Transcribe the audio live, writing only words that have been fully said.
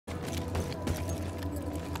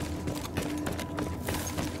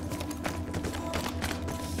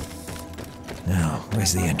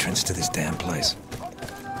Where's the entrance to this damn place?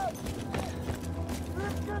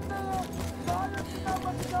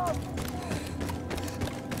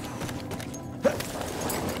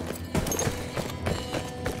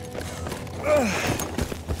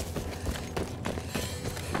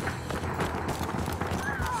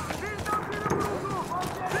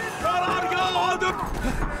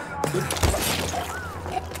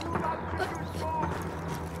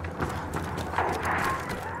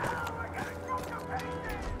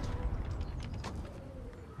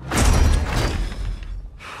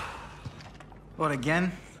 What,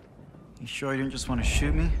 again? You sure you didn't just want to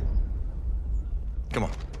shoot me? Come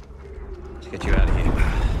on. Let's get you out of here.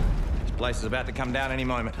 This place is about to come down any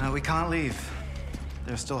moment. We can't leave.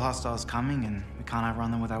 There are still hostiles coming, and we can't outrun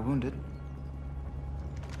them with our wounded.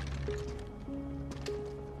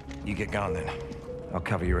 You get going then. I'll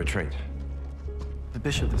cover your retreat. The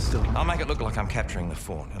bishop is still... I'll make it look like I'm capturing the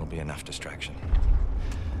fort. It'll be enough distraction.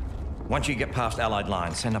 Once you get past Allied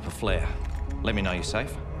lines, send up a flare. Let me know you're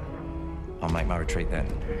safe. I'll make my retreat then.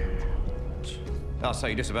 Oh, so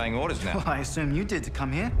you're disobeying orders now? Well, I assume you did to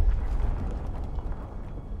come here.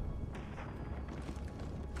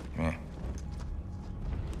 Yeah.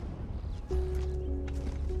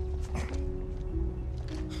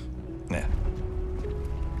 There.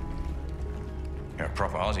 You're a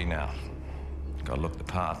proper Aussie now. Gotta look the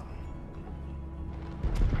part.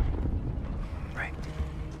 Right.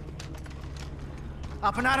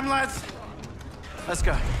 Up and at him, lads! Let's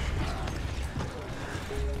go.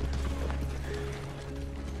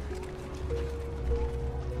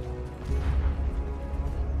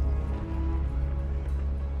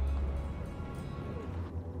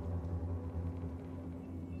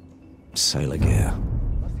 Sailor gear.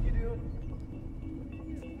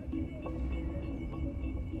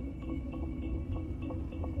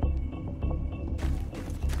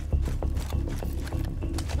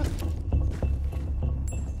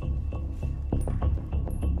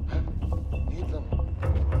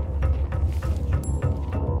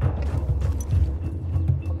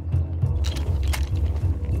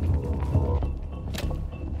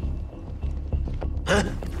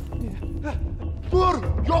 Dur!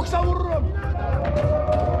 Yoksa vururum!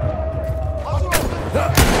 Hazır ol!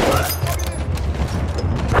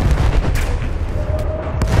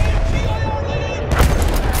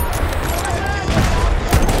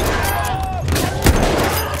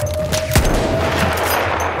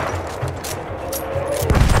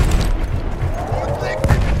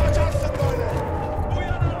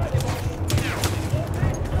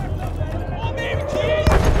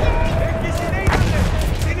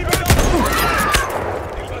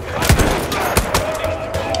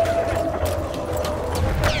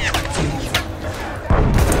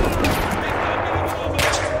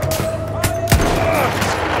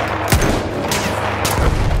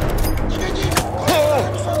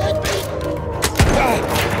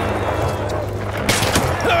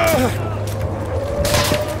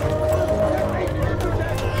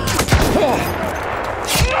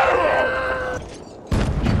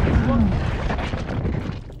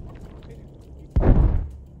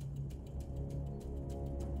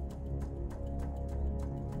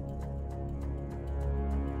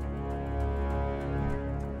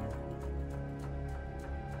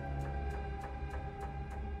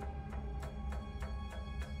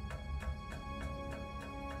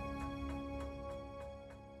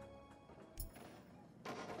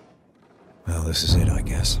 Well, this is it, I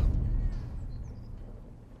guess.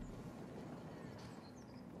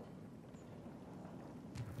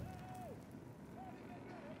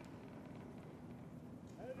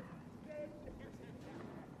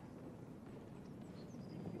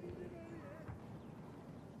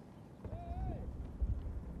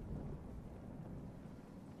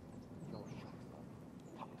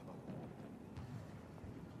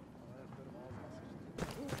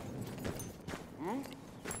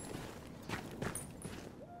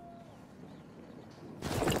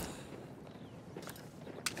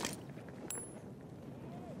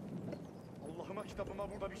 Allah'ıma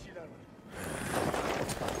kitabıma burada bir şeyler var.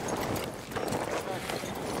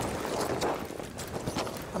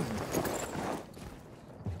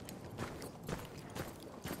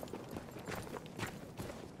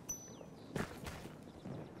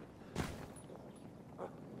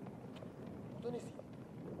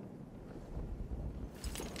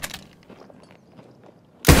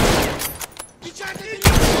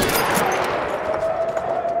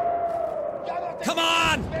 Come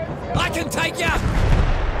on! I can take ya!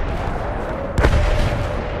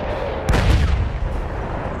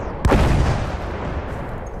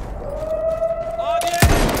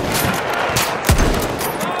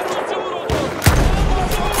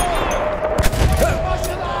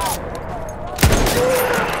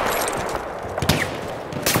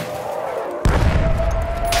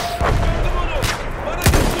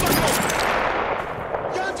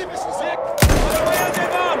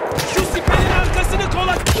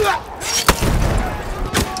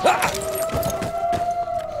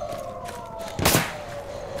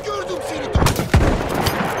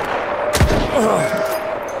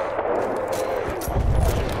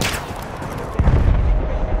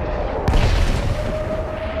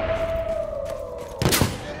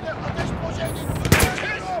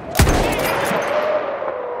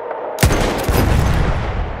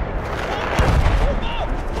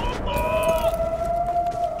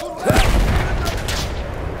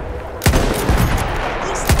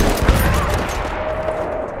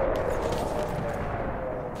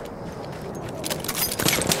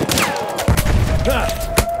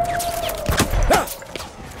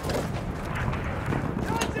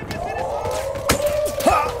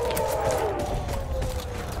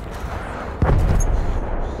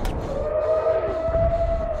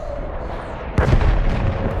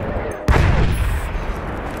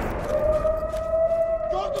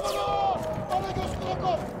 Gördüm onu! Bana göz kulak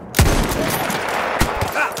ol!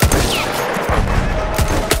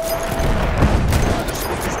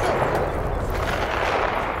 Kardeşimiz düştü!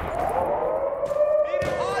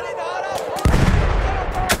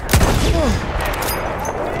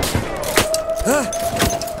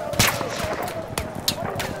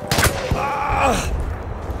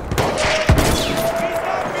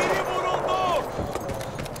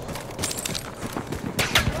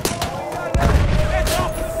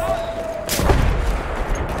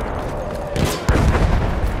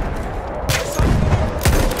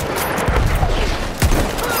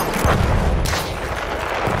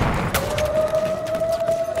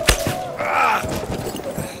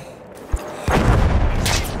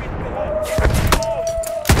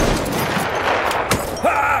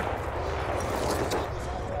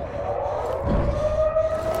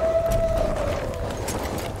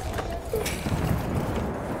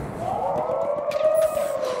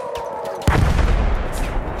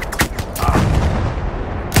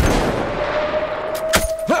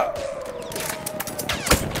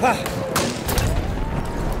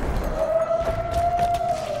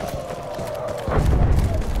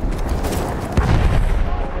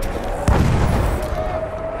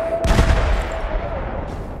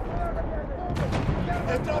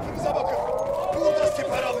 Etrafınıza bakın. Burada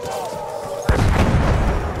siper alacağız.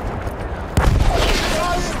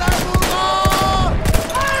 Şahitler burada!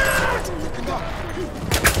 Yakında.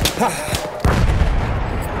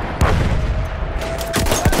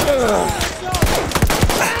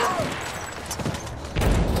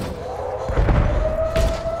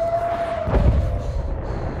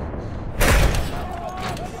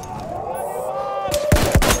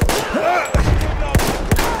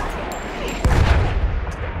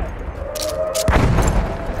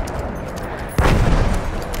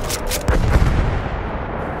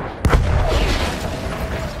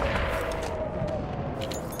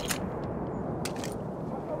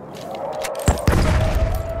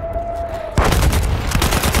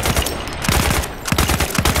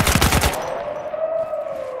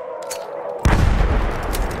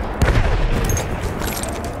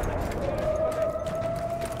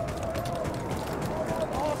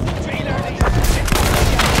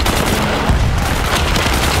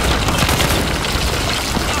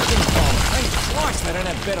 I don't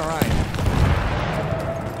have better aim.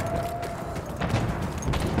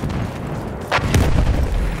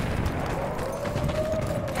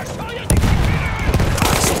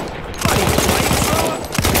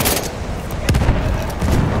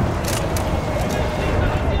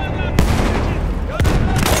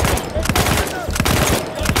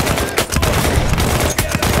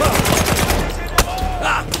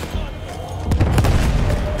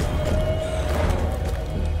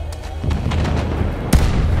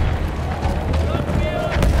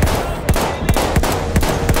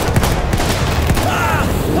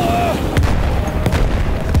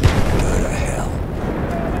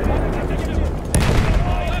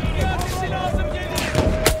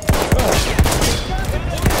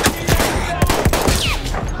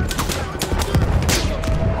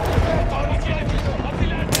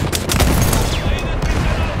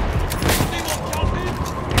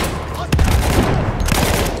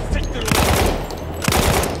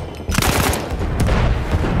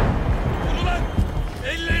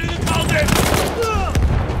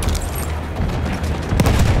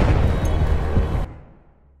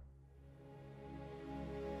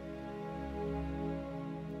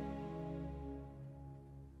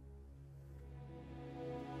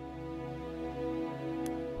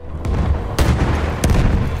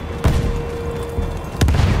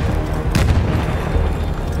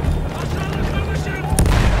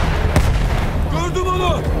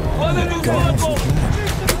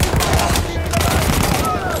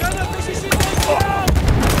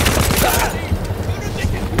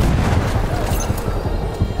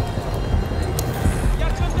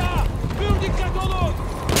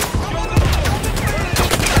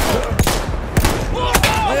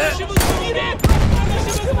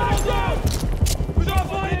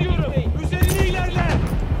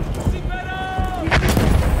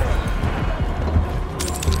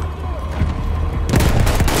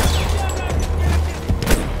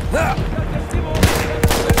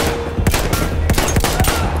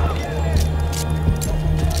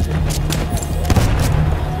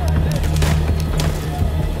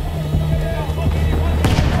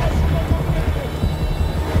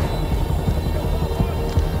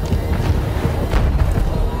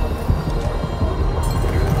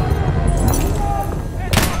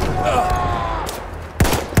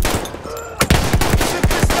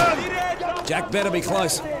 Jack better be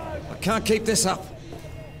close. I can't keep this up.